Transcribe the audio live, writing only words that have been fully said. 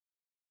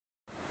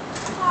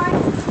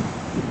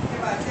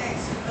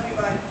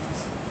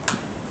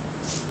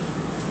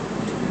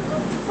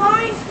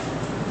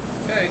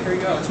Okay, here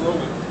you go. It's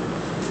rolling.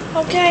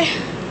 Okay.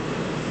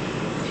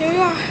 Here we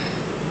are.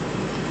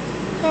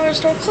 Doors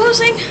door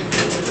closing.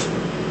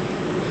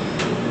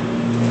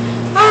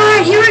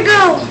 Alright, here we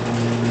go.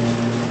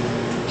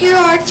 Here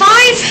are 5.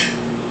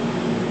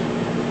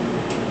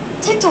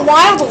 Takes a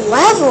while to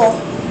level.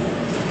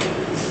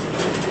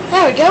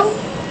 There we go.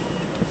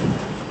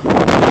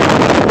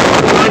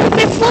 We're on the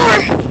 5th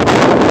floor.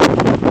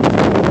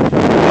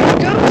 There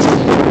it goes.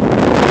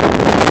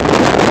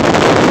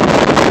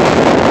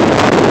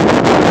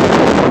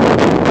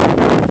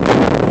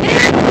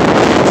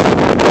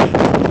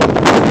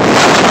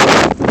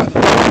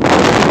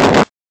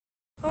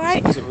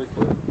 Alright. Is it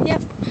recording?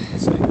 Yep.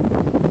 Let's see.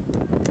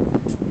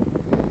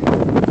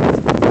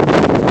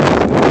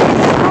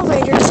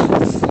 Elevators.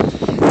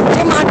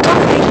 They're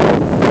Montgomery.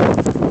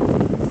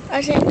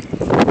 I think.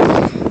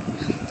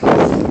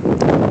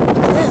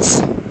 Look at this.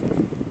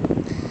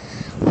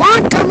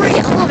 Montgomery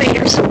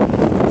elevators.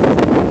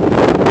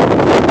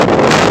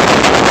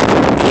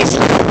 These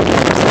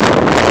elevators.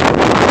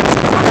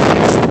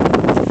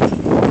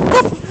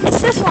 Oh, it's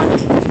this one.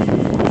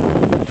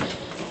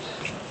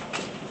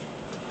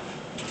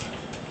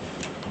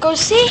 Go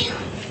see.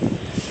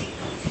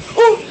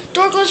 Oh,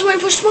 door closes when I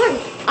push one.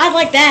 I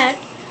like that.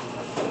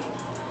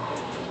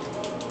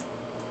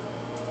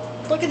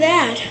 Look at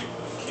that.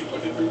 Keep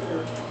looking through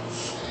there.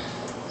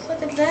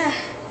 Look at that.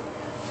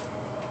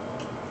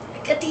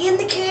 Get the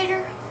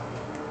indicator.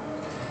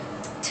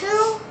 2.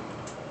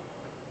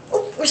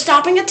 Oh, we're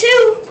stopping at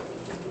 2.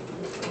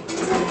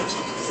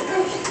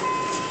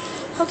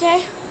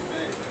 Okay.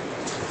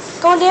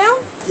 Going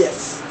down?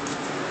 Yes.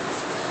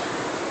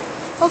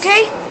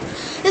 Okay.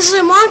 This is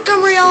a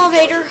Montgomery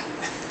elevator.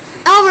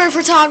 Elevator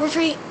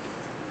photography.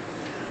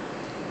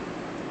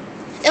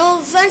 It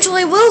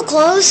eventually will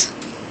close.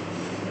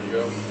 There you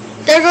go.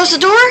 There goes the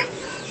door.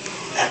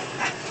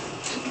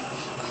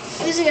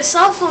 Using a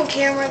cell phone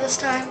camera this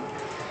time.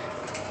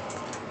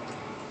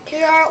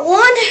 Here are at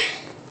 1.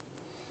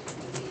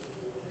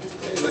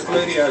 Hey, let the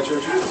lady out,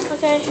 Georgie.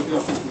 Okay.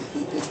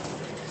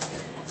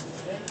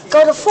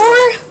 Go to 4.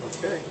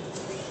 Okay.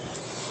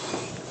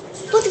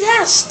 Look at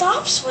that,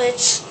 stop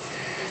switch.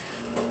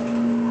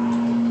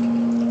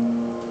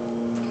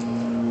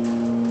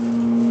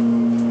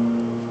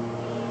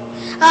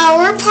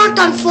 We're parked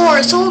on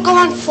 4, so we'll go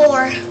on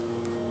 4.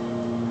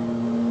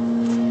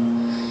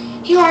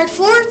 Here are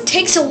 4.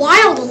 Takes a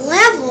while to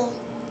level.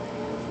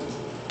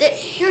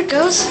 Here it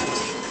goes.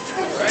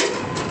 Alright.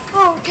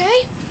 Oh,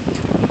 okay.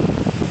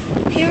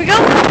 Here we go.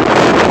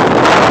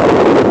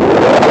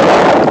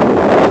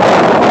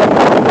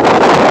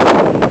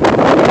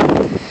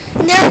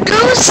 And there it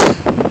goes.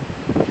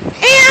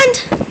 And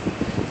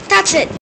that's it.